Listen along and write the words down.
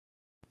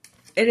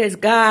It is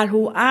God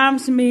who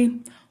arms me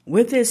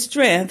with his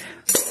strength,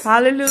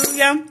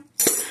 hallelujah,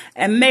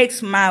 and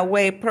makes my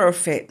way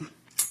perfect.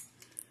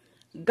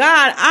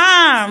 God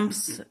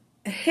arms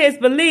his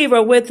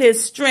believer with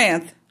his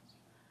strength.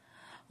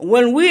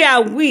 When we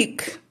are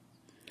weak,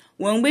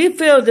 when we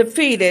feel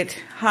defeated,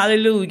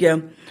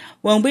 hallelujah,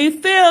 when we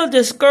feel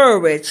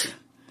discouraged,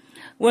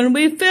 when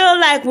we feel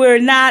like we're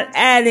not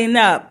adding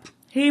up,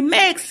 he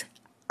makes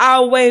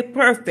our way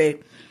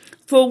perfect.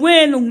 For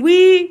when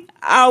we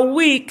are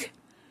weak,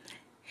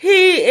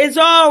 he is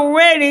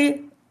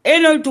already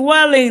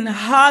indwelling,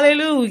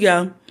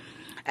 hallelujah.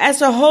 As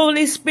the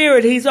Holy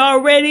Spirit, he's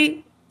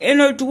already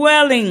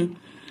indwelling,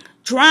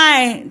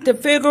 trying to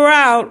figure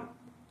out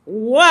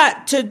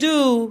what to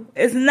do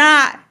is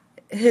not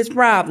his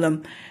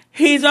problem.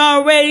 He's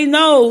already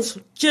knows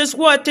just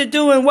what to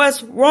do and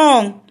what's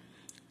wrong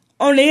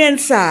on the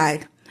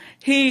inside.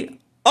 He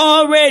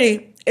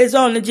already is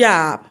on the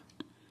job.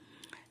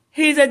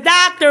 He's a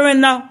doctor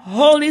in the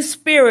Holy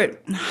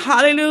Spirit.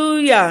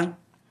 Hallelujah.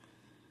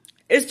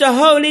 It's the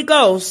Holy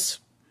Ghost,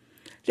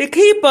 the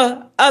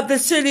keeper of the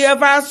city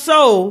of our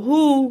soul,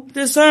 who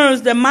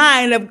discerns the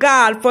mind of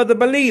God for the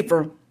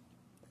believer.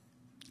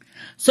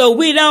 So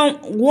we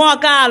don't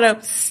walk out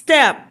of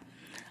step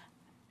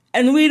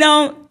and we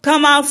don't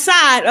come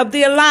outside of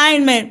the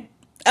alignment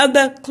of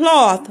the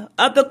cloth,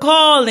 of the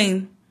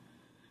calling,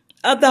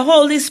 of the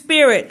Holy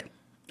Spirit,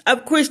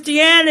 of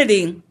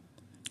Christianity,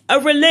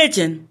 of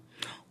religion.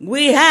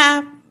 We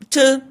have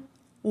to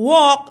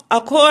walk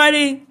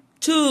according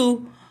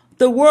to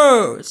the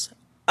words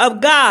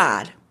of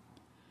God.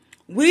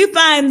 We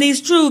find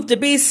these truths to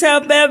be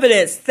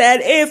self-evident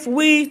that if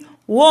we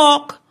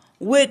walk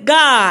with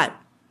God,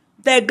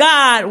 that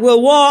God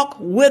will walk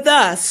with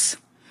us.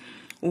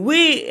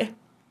 We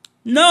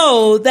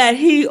know that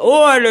he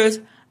orders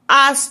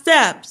our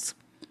steps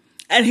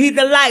and he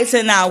delights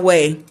in our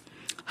way.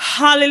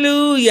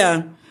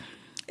 Hallelujah.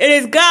 It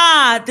is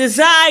God's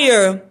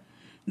desire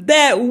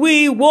that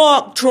we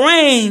walk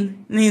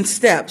training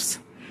steps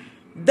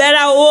that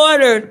are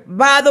ordered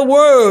by the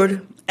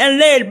word and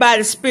led by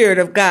the Spirit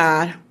of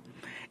God.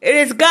 It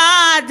is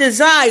God's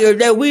desire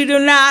that we do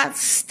not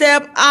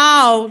step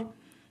out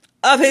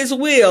of his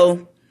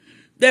will,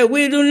 that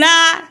we do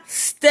not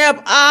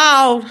step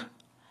out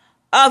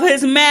of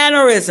his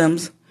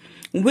mannerisms.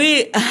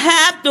 We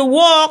have to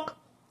walk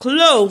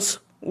close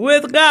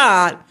with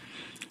God.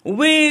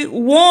 We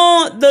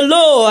want the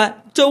Lord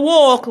to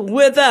walk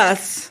with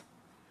us.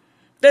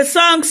 The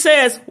song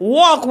says,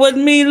 "Walk with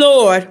me,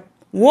 Lord,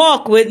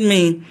 walk with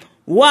me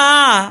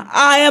while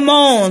I am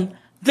on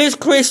this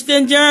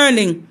Christian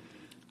journey.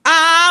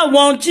 I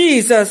want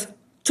Jesus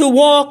to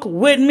walk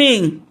with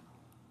me.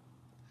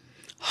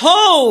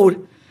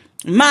 Hold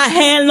my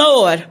hand,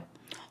 Lord.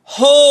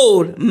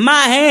 Hold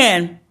my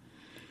hand.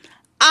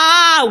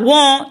 I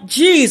want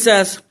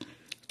Jesus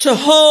to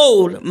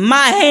hold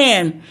my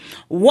hand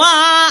while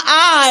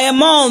I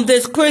am on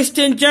this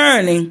Christian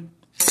journey.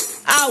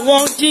 I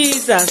want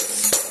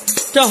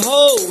Jesus to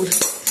hold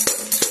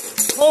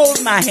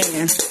my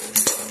hand."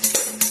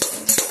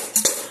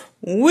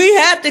 We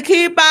have to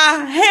keep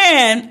our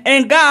hand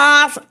in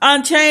God's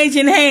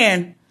unchanging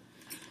hand.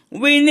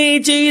 We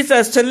need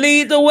Jesus to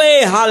lead the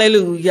way.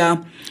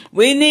 Hallelujah.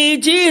 We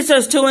need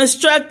Jesus to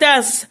instruct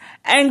us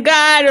and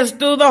guide us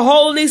through the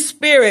Holy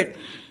Spirit.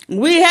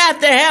 We have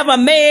to have a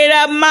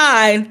made-up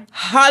mind.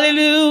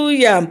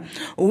 Hallelujah.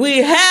 We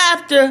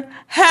have to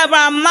have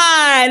our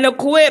mind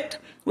equipped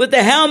with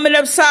the helmet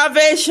of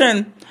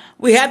salvation.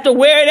 We have to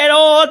wear it at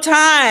all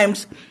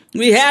times.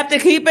 We have to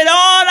keep it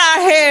on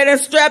our head and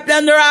strapped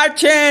under our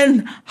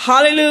chin.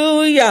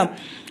 Hallelujah.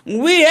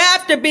 We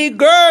have to be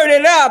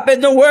girded up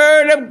in the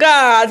word of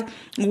God.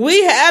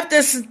 We have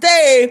to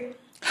stay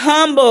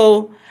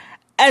humble.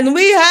 And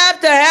we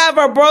have to have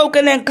a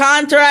broken and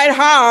contrite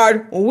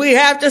heart. We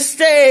have to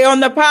stay on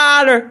the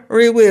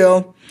pottery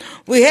wheel.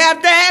 We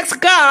have to ask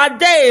God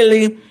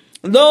daily,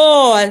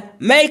 "Lord,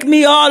 make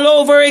me all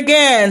over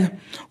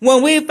again."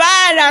 When we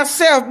find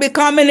ourselves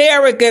becoming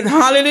arrogant,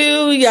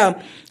 hallelujah,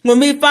 when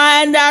we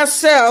find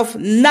ourselves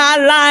not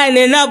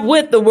lining up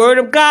with the word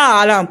of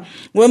God,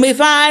 when we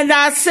find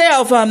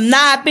ourselves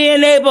not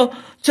being able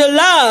to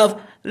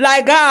love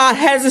like God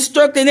has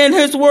instructed in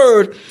his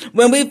word,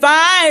 when we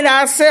find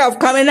ourselves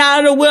coming out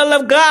of the will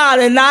of God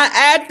and not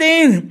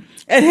acting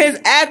in his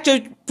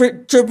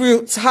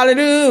attributes,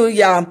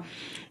 hallelujah,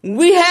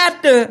 we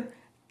have to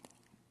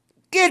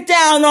get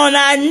down on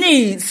our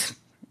knees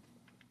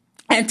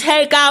and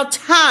take our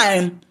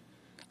time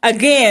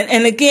again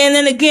and again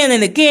and again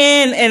and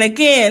again and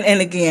again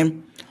and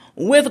again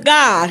with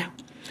God.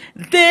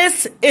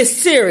 This is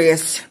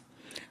serious.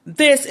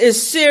 This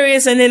is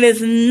serious, and it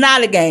is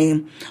not a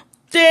game.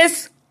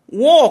 This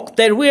walk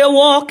that we are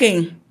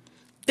walking,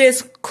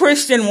 this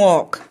Christian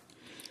walk,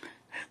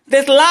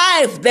 this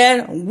life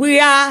that we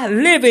are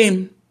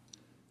living,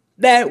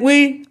 that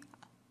we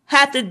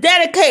have to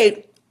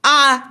dedicate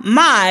our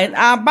mind,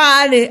 our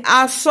body,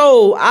 our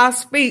soul, our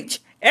speech,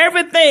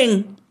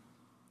 everything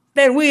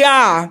that we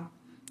are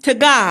to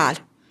God.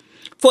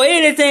 For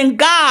it is in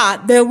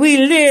God that we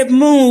live,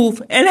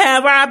 move, and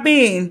have our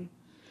being.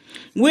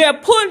 We are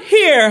put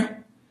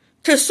here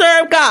to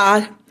serve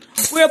God.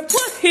 We are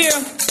put here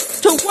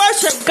to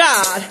worship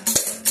God.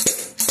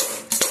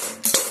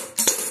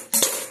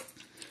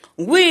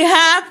 We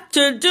have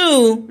to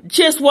do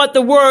just what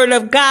the Word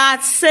of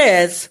God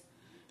says.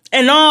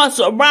 In all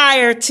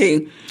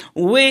sobriety,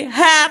 we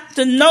have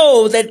to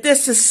know that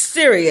this is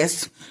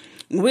serious.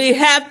 We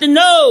have to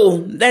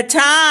know that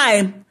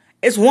time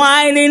is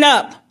winding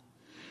up.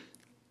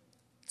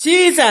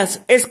 Jesus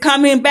is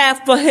coming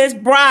back for his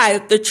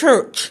bride, the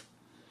church.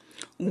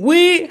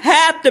 We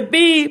have to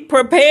be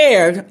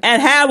prepared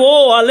and have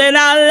oil in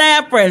our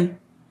lamp,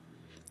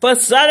 for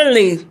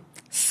suddenly,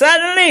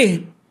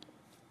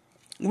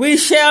 we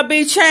shall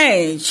be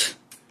changed.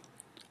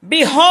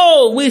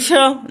 Behold, we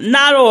shall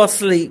not all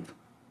sleep.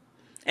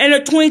 In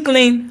a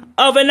twinkling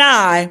of an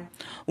eye,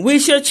 we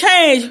shall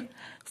change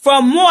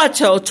from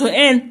mortal to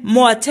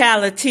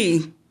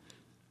immortality.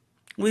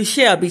 We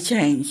shall be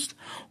changed.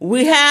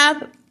 We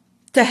have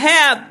to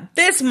have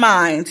this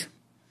mind.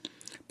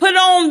 Put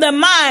on the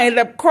mind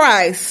of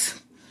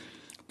Christ.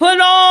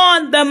 Put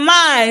on the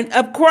mind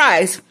of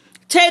Christ.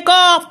 Take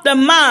off the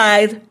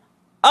mind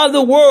of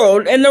the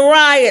world and the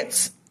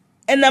riots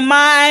and the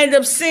mind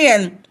of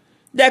sin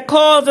that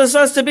causes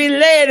us to be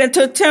led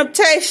into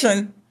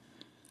temptation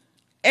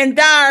and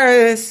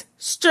dire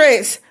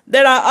straits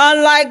that are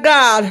unlike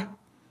God.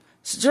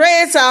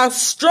 Straits are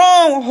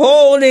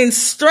strongholding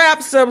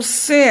straps of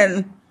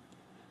sin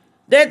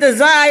that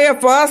desire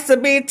for us to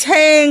be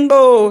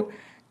tangled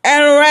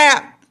and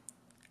wrapped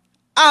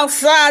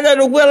outside of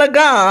the will of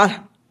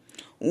God.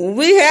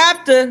 We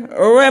have to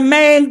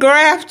remain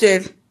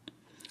grafted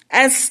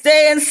and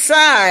stay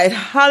inside.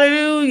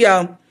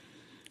 Hallelujah.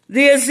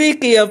 The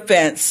Ezekiel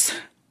fence.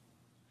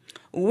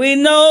 We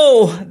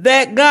know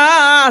that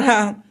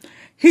God,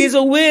 he's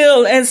a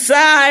will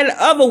inside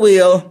of a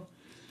will.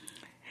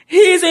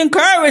 He's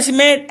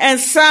encouragement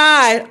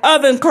inside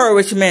of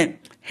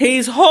encouragement.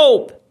 He's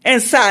hope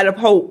inside of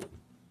hope.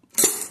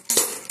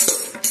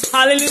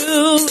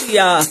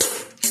 Hallelujah.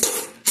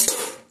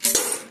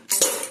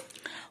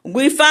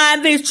 We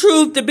find this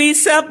truth to be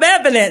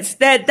self-evident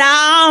that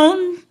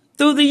down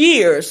through the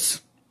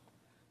years,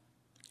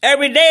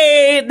 every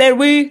day that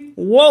we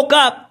woke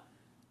up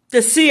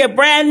to see a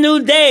brand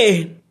new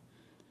day,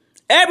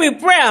 every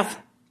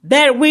breath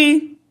that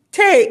we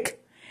take,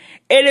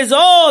 it is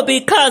all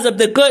because of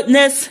the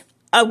goodness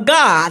of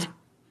God.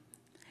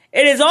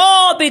 It is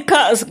all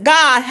because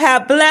God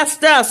has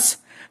blessed us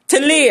to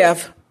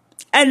live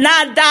and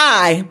not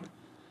die.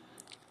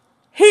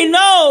 He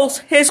knows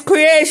his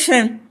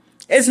creation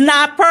is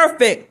not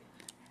perfect,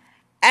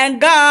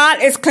 and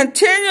God is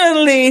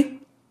continually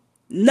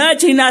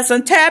nudging us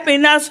and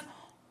tapping us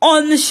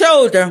on the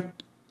shoulder.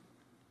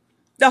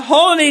 The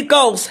Holy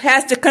Ghost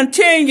has to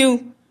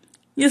continuously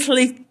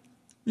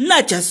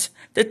nudge us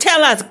to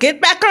tell us, get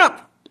back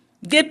up,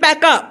 get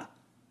back up,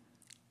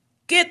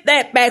 get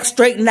that back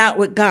straightened out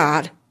with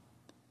God.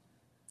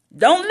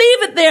 Don't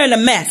leave it there in a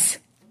mess.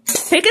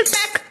 Pick it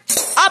back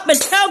up and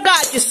tell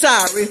God you're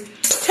sorry.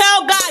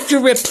 Tell God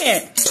you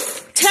repent.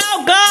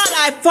 Tell God,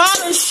 I've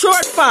fallen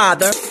short,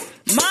 Father.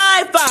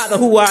 My Father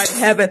who art in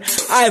heaven,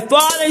 I've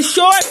fallen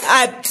short.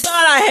 I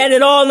thought I had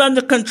it all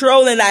under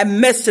control and I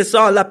messed this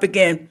all up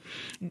again.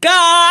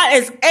 God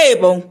is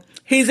able.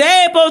 He's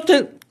able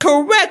to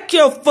correct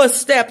your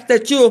footsteps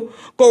that you'll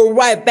go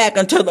right back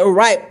into the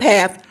right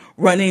path,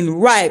 running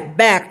right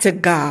back to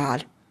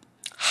God.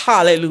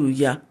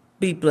 Hallelujah.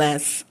 Be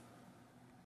blessed.